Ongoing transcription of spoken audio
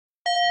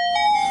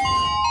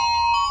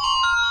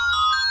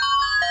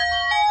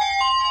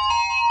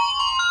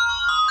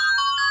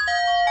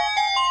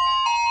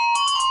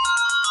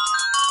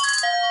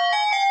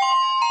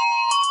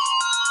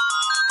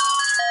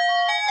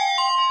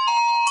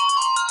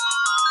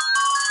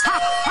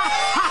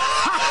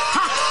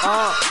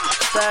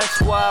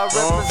Stash Squad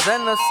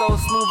represent us, so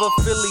smooth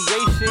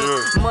affiliation.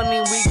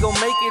 Money, we gon'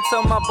 make it.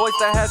 Tell my boys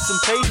to have some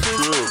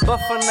patience. But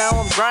for now,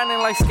 I'm grinding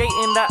like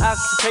skating, that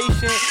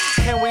occupation.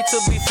 Can't wait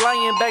to be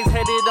flying bags,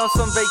 headed on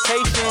some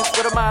vacations.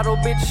 With a model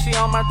bitch, she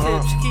on my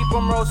tip. She keep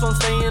them rolls, so I'm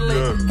staying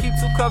lit. Keep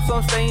 2 cups, so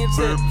I'm staying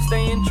tip.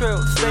 Staying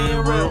trill,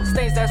 staying real.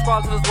 Staying Stash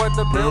Squad till it's worth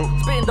the bill.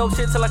 Spitting dope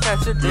shit till I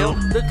catch a deal.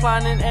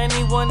 Declining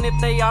anyone if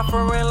they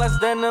offering less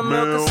than a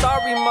mil. Cause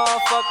sorry,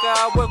 motherfucker,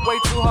 I work way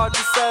too hard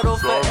to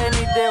settle for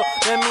any deal.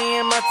 Let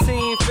me and my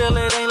team feel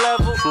it ain't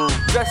level.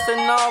 Dressed in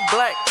all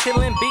black,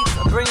 killing beats.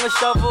 I bring a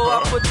shovel. I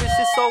put this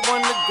shit so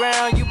on the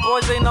ground. You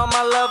boys ain't on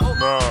my level.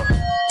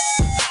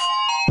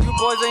 You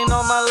boys ain't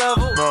on my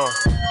level.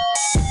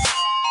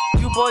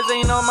 You boys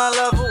ain't on my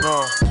level.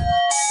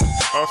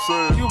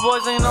 You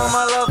boys ain't on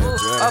my level.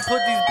 I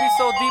put these beats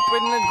so deep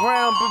in the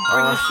ground, but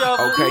bring a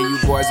shovel. Okay, you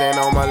boys ain't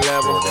on my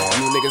level.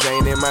 You niggas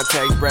ain't in my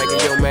tax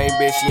bracket. Your main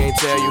bitch, she ain't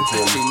tell you.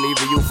 She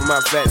leaving you for my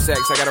fat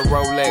sacks. I got a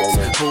Rolex.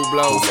 Who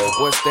blows?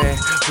 What's that?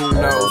 Who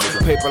knows?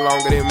 Paper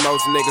longer than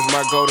most niggas.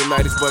 My goal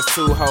tonight is bust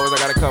 2 hoes. I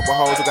got a couple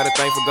hoes who got a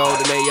thing for gold,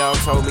 and they all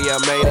told me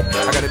I made it.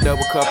 I got a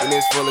double cup and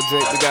it's full of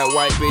drink. We got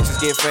white bitches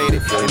getting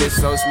faded, and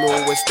it's so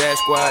smooth with Stash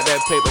Squad.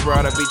 That paper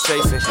route I be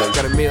chasing.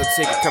 Got a meal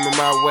ticket coming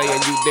my way, and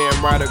you damn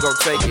right I go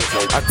take it.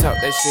 I talk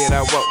that shit,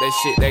 I walk that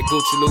shit. That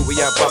Gucci Louis,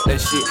 I bought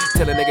that shit.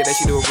 Tell a nigga that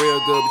she do it real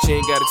good, but she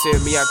ain't gotta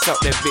tell me I talk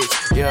that bitch.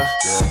 Yeah,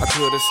 I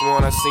could've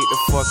sworn I seen the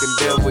fucking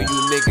devil. You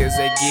niggas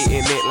ain't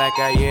getting it like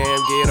I am.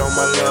 Get on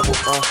my level,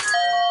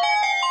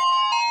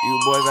 You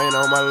boys ain't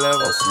on my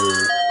level.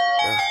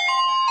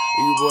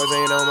 You boys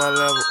ain't on my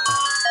level.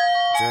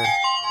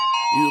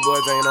 You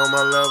boys ain't on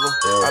my level.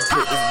 I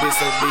put this bitch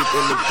so deep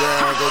in the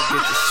ground, go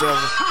get your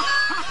shovel.